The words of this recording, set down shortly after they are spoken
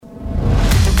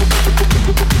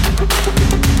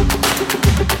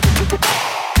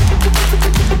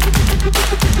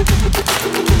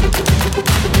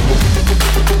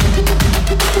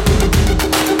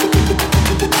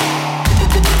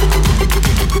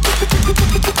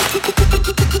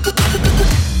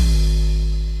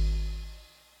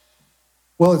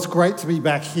Well, it's great to be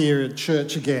back here at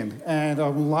church again, and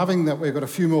I'm loving that we've got a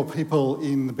few more people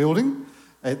in the building.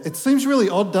 It seems really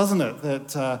odd, doesn't it,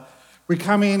 that we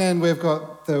come in and we've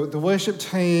got the worship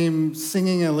team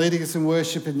singing and leading us in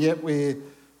worship, and yet we're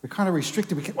kind of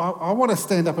restricted. I want to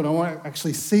stand up and I want to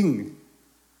actually sing.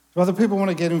 Do other people want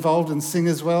to get involved and sing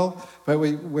as well? But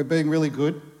we're being really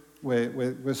good.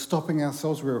 We're stopping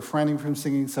ourselves. We're refraining from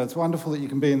singing. So it's wonderful that you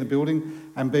can be in the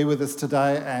building and be with us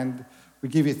today. And we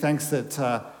give you thanks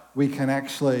that we can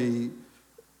actually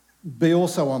be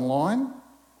also online.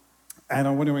 And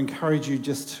I want to encourage you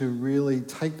just to really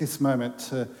take this moment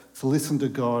to listen to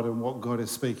God and what God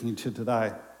is speaking to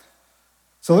today.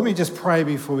 So let me just pray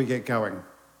before we get going.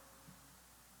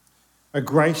 A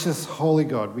gracious, holy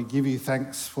God, we give you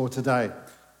thanks for today.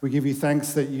 We give you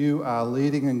thanks that you are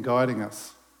leading and guiding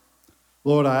us.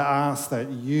 Lord, I ask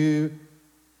that you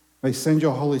may send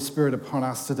your Holy Spirit upon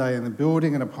us today in the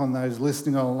building and upon those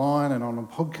listening online and on a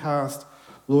podcast.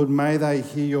 Lord, may they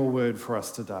hear your word for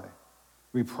us today.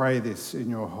 We pray this in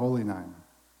your holy name.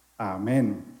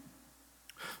 Amen.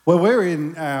 Well, we're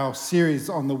in our series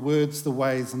on the words, the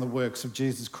ways, and the works of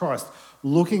Jesus Christ,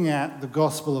 looking at the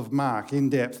Gospel of Mark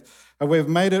in depth. And we've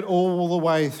made it all the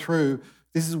way through.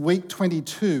 This is week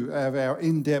 22 of our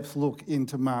in-depth look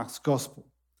into Mark's Gospel.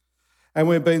 And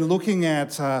we've been looking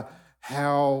at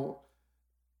how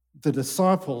the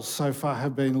disciples so far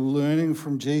have been learning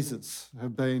from Jesus,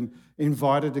 have been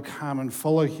invited to come and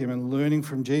follow him and learning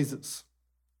from Jesus.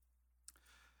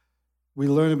 We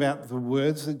learn about the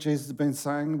words that Jesus has been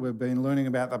saying. We've been learning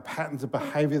about the patterns of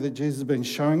behaviour that Jesus has been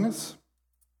showing us.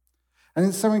 And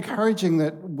it's so encouraging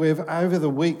that we've, over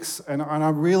the weeks, and I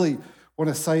really want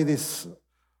to say this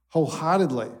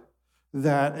wholeheartedly,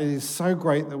 that it is so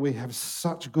great that we have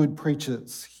such good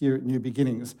preachers here at New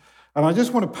Beginnings. And I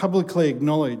just want to publicly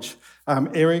acknowledge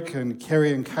Eric and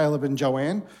Kerry and Caleb and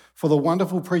Joanne for the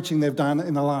wonderful preaching they've done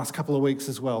in the last couple of weeks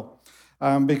as well,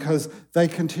 because they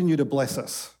continue to bless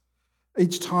us.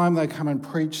 Each time they come and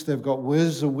preach, they've got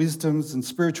words of wisdoms and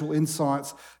spiritual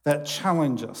insights that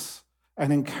challenge us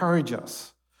and encourage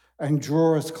us and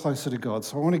draw us closer to God.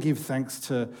 So I want to give thanks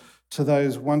to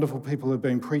those wonderful people who have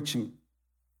been preaching.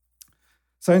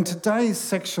 So in today's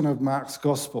section of Mark's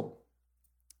Gospel,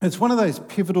 it's one of those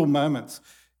pivotal moments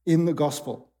in the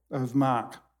Gospel of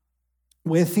Mark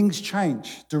where things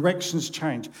change, directions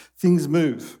change, things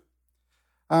move.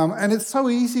 And it's so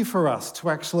easy for us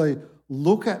to actually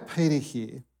look at Peter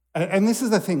here. And this is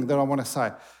the thing that I want to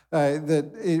say,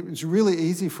 that it's really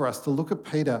easy for us to look at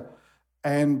Peter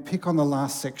and pick on the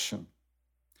last section.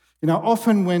 You know,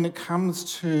 often when it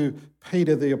comes to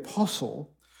Peter the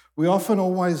apostle, we often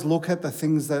always look at the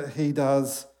things that he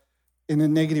does in a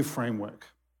negative framework,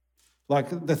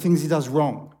 like the things he does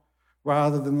wrong,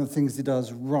 rather than the things he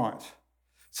does right.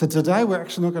 So today we're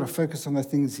actually not going to focus on the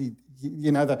things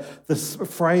this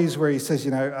phrase where he says,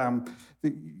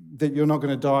 that you're not going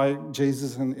to die,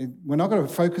 Jesus, and we're not going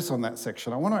to focus on that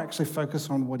section. I want to actually focus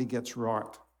on what he gets right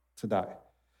today.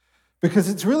 Because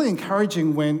it's really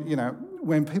encouraging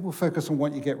when people focus on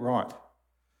what you get right.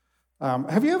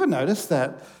 Have you ever noticed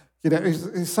that,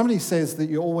 if somebody says that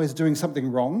you're always doing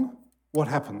something wrong, what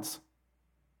happens?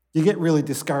 You get really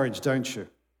discouraged, don't you?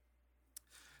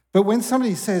 But when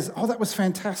somebody says, oh, that was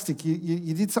fantastic,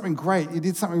 you did something great, you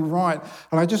did something right,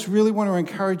 and I just really want to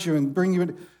encourage you and bring you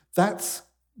in, that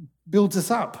builds us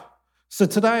up. So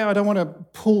today I don't want to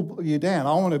pull you down,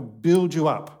 I want to build you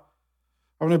up.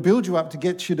 I want to build you up to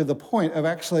get you to the point of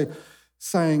actually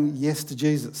saying yes to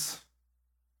Jesus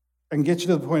and get you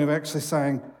to the point of actually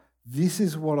saying, this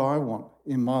is what I want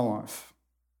in my life.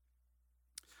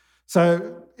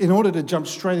 So in order to jump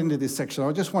straight into this section,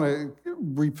 I just want to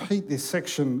repeat this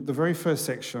section, the very first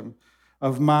section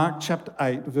of Mark chapter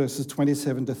 8, verses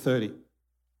 27 to 30.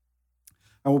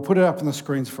 And we'll put it up on the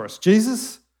screens for us.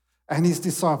 Jesus and his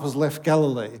disciples left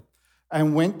Galilee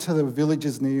and went to the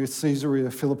villages near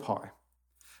Caesarea Philippi.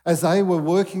 As they were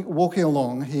walking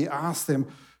along, he asked them,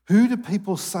 who do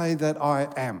people say that I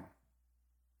am?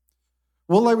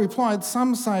 Well, they replied,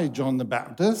 some say John the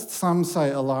Baptist, some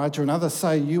say Elijah, and others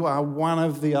say you are one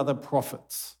of the other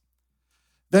prophets.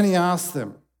 Then he asked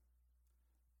them,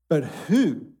 but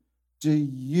who do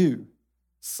you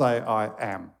say I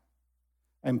am?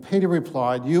 And Peter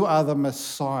replied, you are the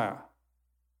Messiah.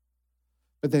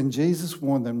 But then Jesus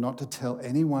warned them not to tell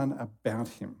anyone about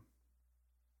him.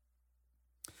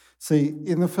 See,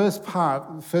 in the first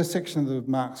section of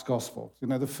Mark's Gospel,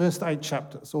 the first 8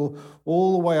 chapters,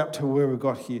 all the way up to where we've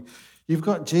got here, you've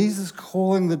got Jesus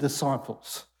calling the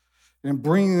disciples and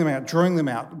bringing them out, drawing them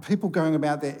out, people going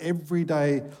about their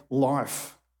everyday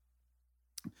life.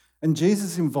 And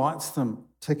Jesus invites them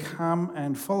to come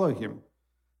and follow him.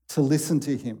 to listen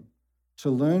to him, to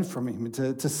learn from him,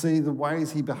 to see the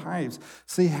ways he behaves,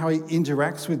 see how he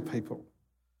interacts with people.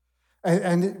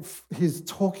 And he's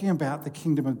talking about the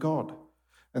kingdom of God.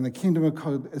 And the kingdom of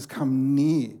God has come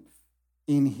near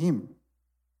in him.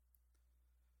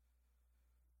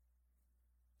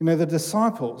 You know, the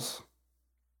disciples,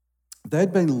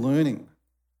 they'd been learning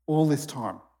all this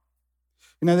time.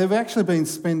 You know, they've actually been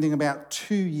spending about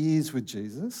 2 years with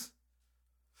Jesus.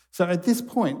 So at this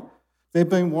point, they've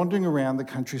been wandering around the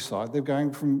countryside. They're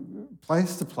going from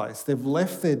place to place. They've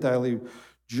left their daily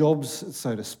jobs,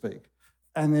 so to speak,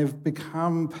 and they've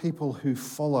become people who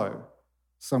follow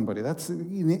somebody. That's,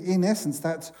 in essence,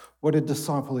 that's what a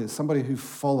disciple is, somebody who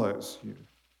follows you.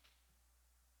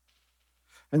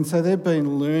 And so they've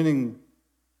been learning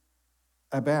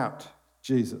about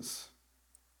Jesus.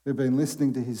 They've been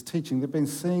listening to his teaching. They've been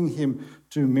seeing him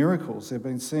do miracles. They've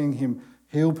been seeing him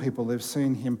heal people. They've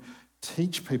seen him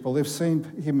teach people. They've seen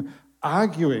him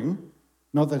arguing,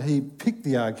 not that he picked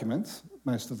the arguments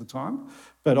most of the time,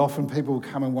 but often people will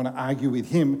come and want to argue with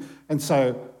him. And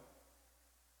so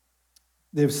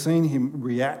they've seen him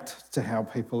react to how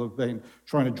people have been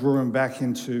trying to draw him back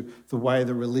into the way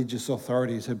the religious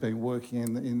authorities have been working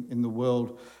in the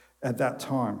world at that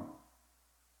time.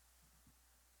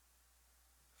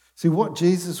 See, what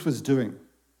Jesus was doing,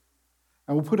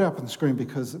 and we'll put it up on the screen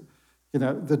because, you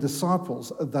know, the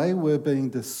disciples, they were being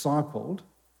discipled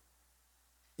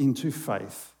into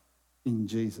faith in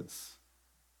Jesus.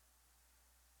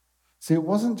 See, it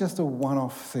wasn't just a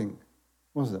one-off thing,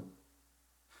 was it?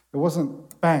 It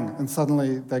wasn't bang and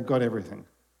suddenly they got everything.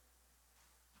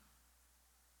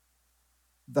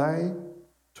 They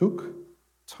took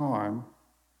time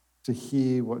to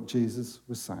hear what Jesus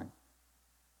was saying.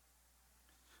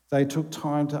 They took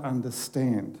time to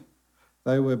understand.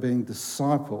 They were being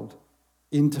discipled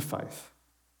into faith.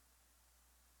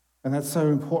 And that's so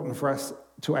important for us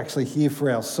to actually hear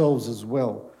for ourselves as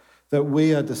well, that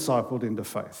we are discipled into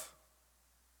faith.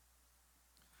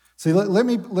 See, let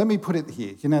me put it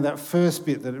here. You know, that first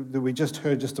bit that we just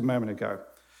heard just a moment ago.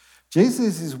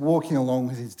 Jesus is walking along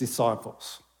with his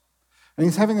disciples, and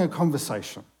he's having a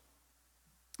conversation.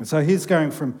 And so he's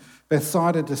going from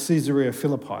Bethsaida to Caesarea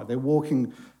Philippi. They're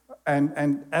walking,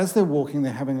 and as they're walking,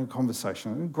 they're having a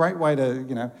conversation. A great way to,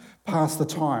 you know, pass the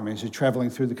time as you're traveling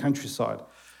through the countryside.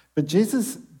 But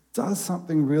Jesus does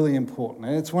something really important,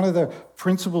 and it's one of the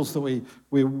principles that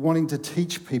we're wanting to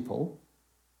teach people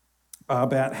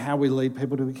about how we lead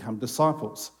people to become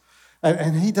disciples.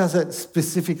 And he does it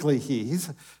specifically here.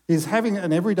 He's having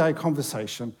an everyday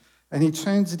conversation, and he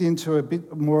turns it into a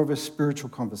bit more of a spiritual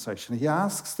conversation. He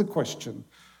asks the question,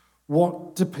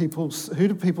 who do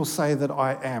people say that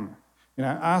I am? You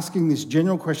know, asking this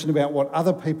general question about what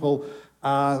other people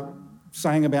are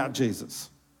saying about Jesus.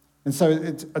 And so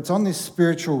it's on this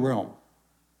spiritual realm.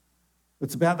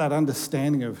 It's about that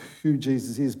understanding of who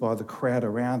Jesus is by the crowd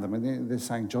around them. And they're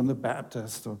saying John the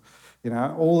Baptist or, you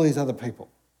know, all these other people.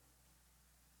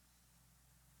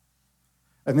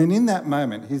 And then in that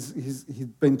moment, he's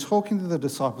been talking to the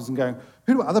disciples and going,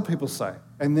 who do other people say?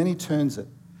 And then he turns it.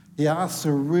 He asks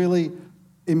a really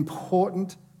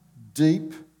important,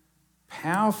 deep,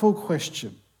 powerful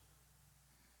question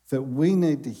that we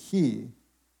need to hear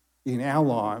in our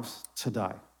lives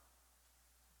today.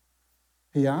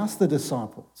 He asked the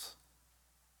disciples,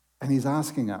 and he's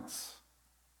asking us,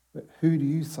 but who do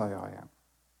you say I am?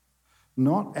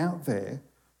 Not out there,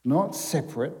 not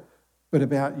separate, but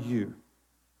about you.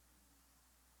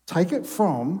 Take it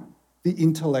from the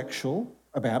intellectual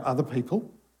about other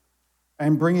people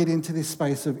and bring it into this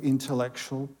space of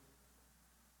intellectual,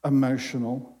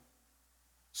 emotional,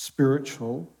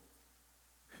 spiritual.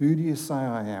 Who do you say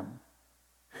I am?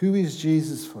 Who is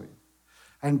Jesus for you?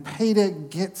 And Peter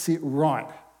gets it right.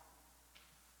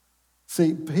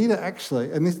 See, Peter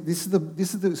actually, and this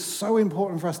is so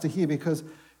important for us to hear because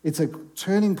it's a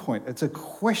turning point. It's a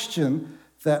question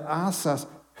that asks us,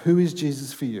 who is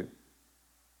Jesus for you?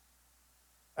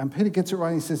 And Peter gets it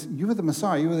right. And he says, you are the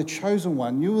Messiah. You are the chosen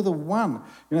one. You are the one.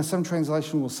 You know, some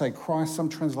translations will say Christ. Some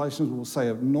translations will say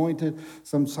anointed.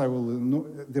 Some say, well,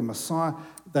 the Messiah.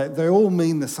 They all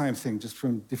mean the same thing, just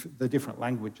from the different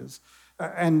languages.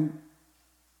 And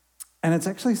it's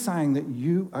actually saying that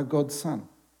you are God's son.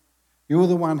 You are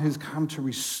the one who's come to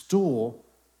restore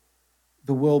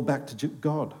the world back to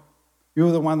God. You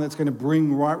are the one that's going to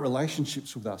bring right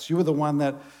relationships with us. You are the one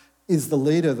that is the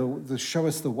leader, to show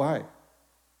us the way.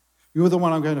 You are the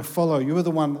one I'm going to follow. You are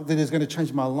the one that is going to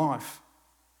change my life.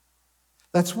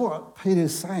 That's what Peter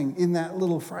is saying in that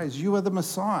little phrase. You are the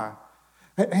Messiah.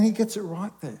 And he gets it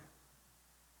right there.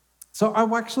 So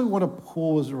I actually want to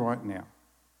pause right now.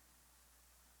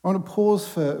 I want to pause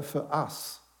for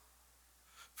us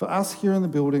here in the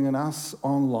building and us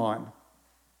online.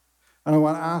 And I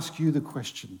want to ask you the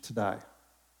question today.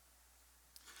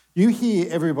 You hear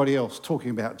everybody else talking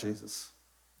about Jesus.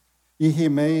 You hear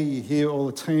me, you hear all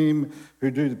the team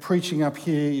who do the preaching up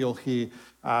here, you'll hear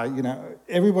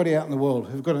everybody out in the world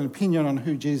who've got an opinion on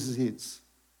who Jesus is.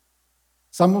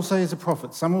 Some will say he's a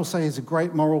prophet, some will say he's a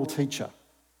great moral teacher.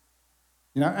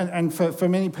 And for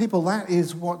many people, that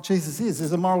is what Jesus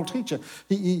is a moral teacher.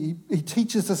 He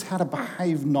teaches us how to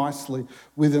behave nicely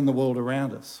within the world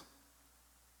around us.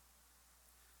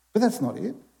 But that's not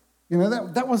it.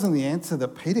 That wasn't the answer that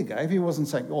Peter gave. He wasn't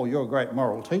saying, oh, you're a great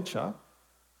moral teacher.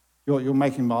 You're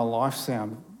making my life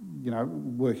sound,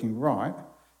 working right.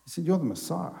 He said, you're the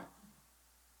Messiah.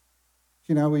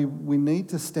 We need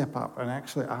to step up and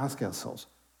actually ask ourselves,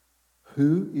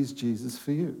 who is Jesus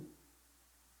for you?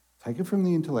 Take it from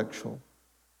the intellectual.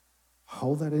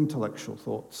 Hold that intellectual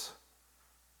thoughts.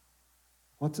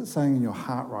 What's it saying in your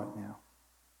heart right now?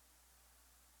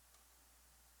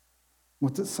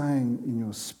 What's it saying in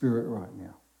your spirit right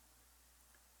now?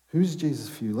 Who's Jesus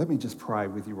for you? Let me just pray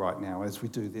with you right now as we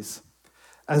do this,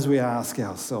 as we ask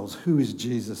ourselves, who is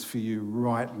Jesus for you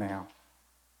right now?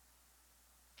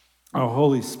 Oh,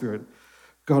 Holy Spirit,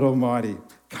 God Almighty,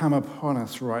 come upon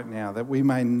us right now that we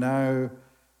may know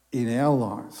in our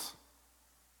lives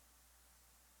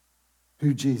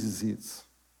who Jesus is.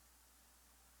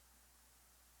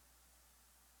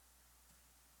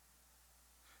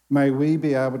 May we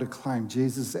be able to claim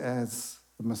Jesus as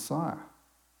the Messiah,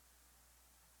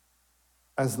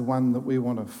 as the one that we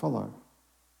want to follow.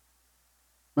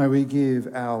 May we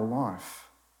give our life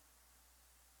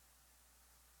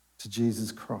to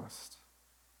Jesus Christ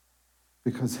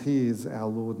because he is our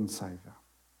Lord and Saviour.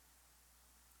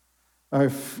 Oh,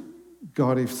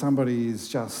 God, if somebody is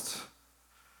just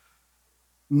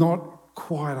not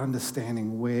quite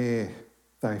understanding where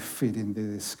they fit into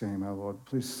this scheme, oh Lord,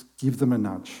 please give them a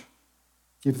nudge.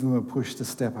 Give them a push to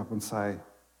step up and say,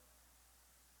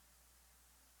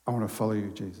 I want to follow you,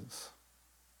 Jesus.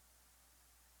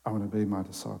 I want to be my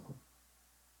disciple.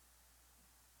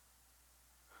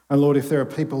 And Lord, if there are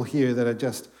people here that are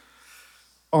just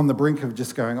on the brink of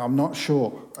just going, I'm not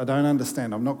sure, I don't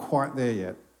understand, I'm not quite there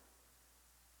yet,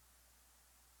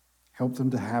 help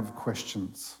them to have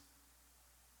questions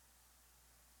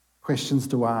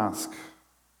to ask,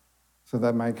 so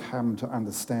they may come to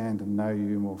understand and know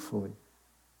you more fully.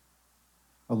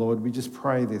 Oh Lord, we just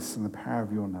pray this in the power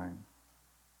of your name.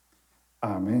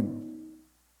 Amen.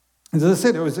 As I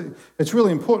said, it's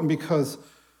really important because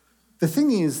the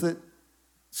thing is that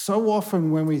so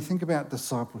often when we think about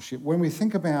discipleship, when we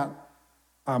think about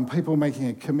people making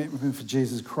a commitment for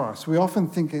Jesus Christ, we often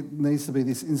think it needs to be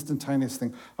this instantaneous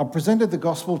thing. I've presented the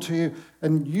gospel to you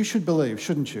and you should believe,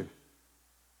 shouldn't you?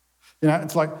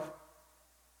 It's like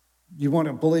you want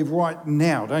to believe right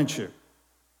now, don't you?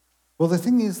 Well, the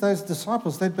thing is, those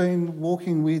disciples, they'd been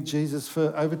walking with Jesus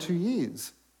for over 2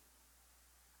 years.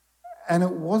 And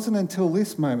it wasn't until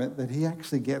this moment that he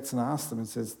actually gets and asks them and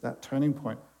says, that turning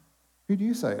point, who do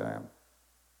you say I am?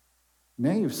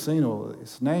 Now you've seen all of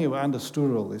this. Now you've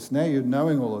understood all this. Now you're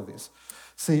knowing all of this.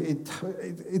 See,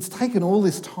 it's taken all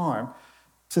this time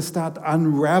to start to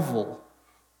unravel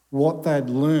what they'd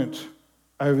learnt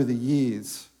over the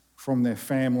years from their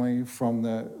family, from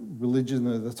the religion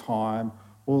of the time,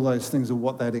 all those things of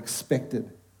what they'd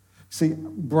expected. See,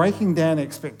 breaking down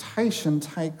expectation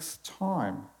takes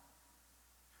time.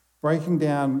 Breaking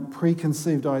down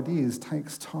preconceived ideas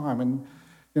takes time. And,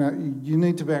 you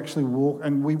need to actually walk,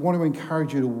 and we want to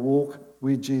encourage you to walk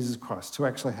with Jesus Christ, to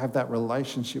actually have that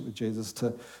relationship with Jesus,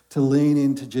 to lean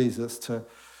into Jesus,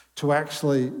 to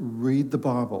actually read the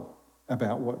Bible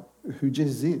about who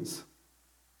Jesus is.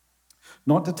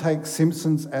 Not to take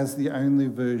Simpsons as the only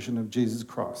version of Jesus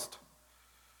Christ,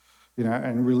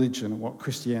 and religion and what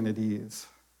Christianity is.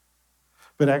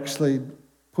 But actually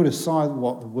put aside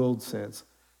what the world says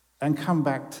and come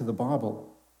back to the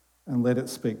Bible and let it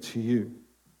speak to you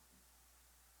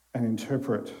and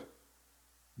interpret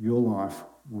your life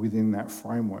within that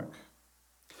framework.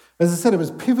 As I said, it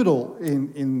was pivotal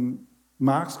in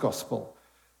Mark's gospel.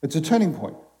 It's a turning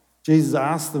point. Jesus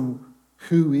asked them,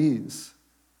 who is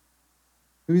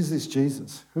this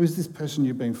Jesus? Who is this person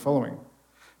you've been following?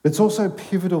 It's also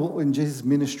pivotal in Jesus'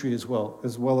 ministry as well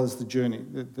as the journey,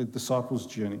 the disciples'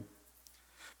 journey.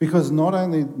 Because not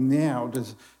only now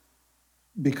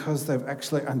because they've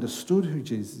actually understood who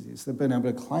Jesus is, they've been able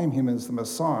to claim him as the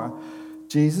Messiah,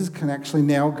 Jesus can actually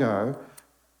now go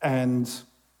and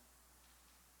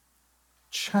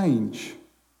change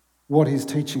what he's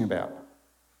teaching about,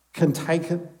 can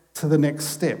take it to the next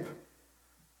step.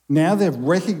 Now they've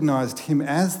recognized him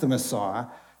as the Messiah.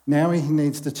 Now he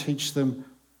needs to teach them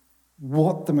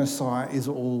what the Messiah is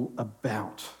all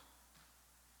about.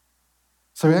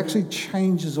 So he actually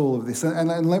changes all of this.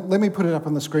 And let me put it up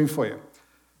on the screen for you.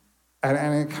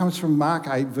 And it comes from Mark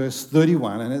 8, verse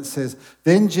 31, and it says,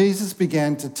 "Then Jesus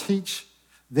began to teach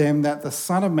them that the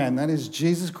Son of Man," that is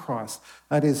Jesus Christ,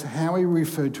 that is how he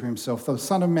referred to himself, "the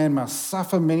Son of Man must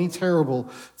suffer many terrible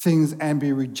things and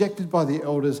be rejected by the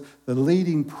elders, the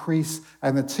leading priests,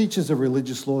 and the teachers of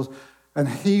religious laws, and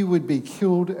he would be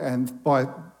killed,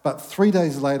 but 3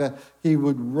 days later he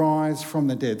would rise from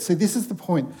the dead." See, this is the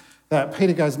point that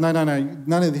Peter goes, no,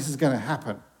 none of this is going to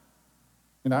happen.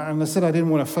 And I said I didn't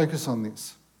want to focus on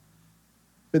this.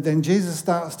 But then Jesus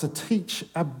starts to teach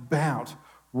about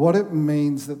what it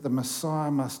means that the Messiah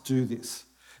must do this.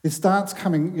 It starts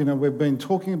coming, we've been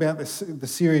talking about this, the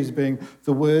series being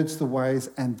the words, the ways,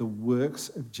 and the works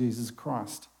of Jesus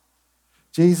Christ.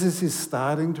 Jesus is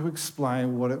starting to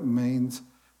explain what it means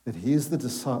that he is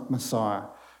the Messiah,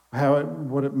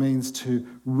 what it means to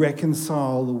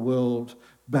reconcile the world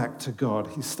back to God.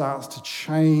 He starts to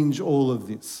change all of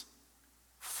this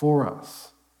for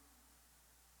us.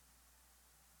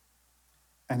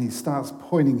 And he starts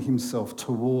pointing himself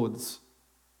towards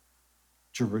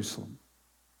Jerusalem.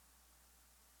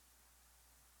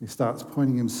 He starts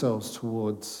pointing himself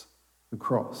towards the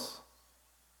cross.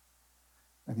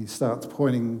 And he starts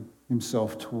pointing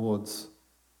himself towards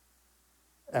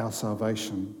our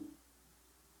salvation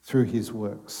through his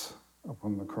works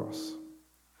upon the cross.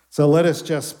 So let us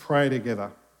just pray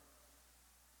together.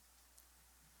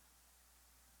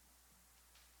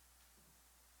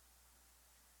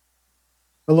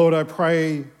 Lord, I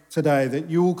pray today that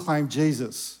you will claim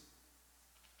Jesus.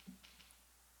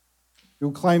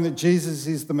 You'll claim that Jesus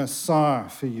is the Messiah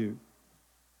for you.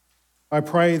 I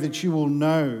pray that you will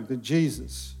know that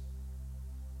Jesus,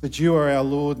 that you are our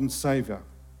Lord and Saviour,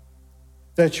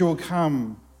 that you'll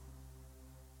come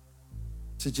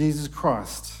to Jesus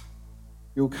Christ,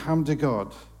 you'll come to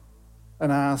God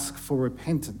and ask for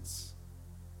repentance.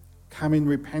 Come in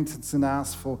repentance and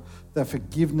ask for the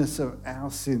forgiveness of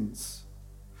our sins.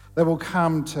 They will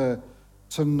come to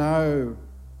know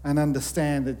and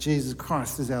understand that Jesus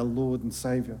Christ is our Lord and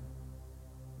Saviour.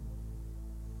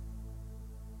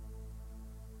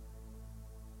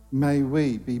 May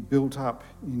we be built up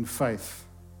in faith.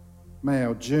 May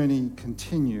our journey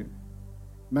continue.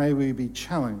 May we be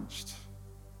challenged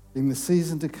in the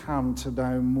season to come to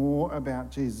know more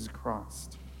about Jesus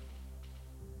Christ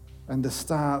and to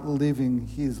start living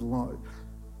his life,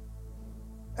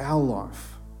 our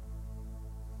life,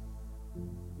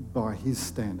 by his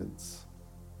standards.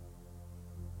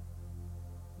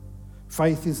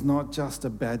 Faith is not just a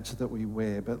badge that we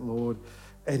wear, but Lord,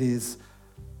 it is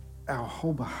our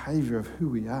whole behaviour of who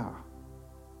we are.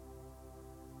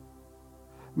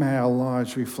 May our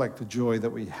lives reflect the joy that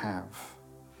we have.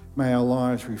 May our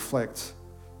lives reflect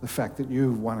the fact that you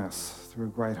have won us through a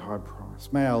great high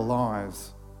price. May our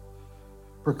lives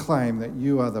proclaim that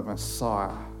you are the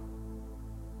Messiah.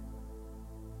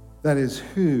 That is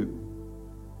who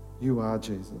you are,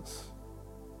 Jesus.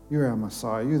 You're our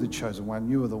Messiah. You're the chosen one.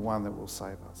 You are the one that will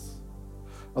save us.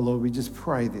 Oh Lord, we just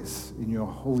pray this in your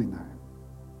holy name.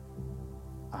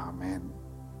 Amen.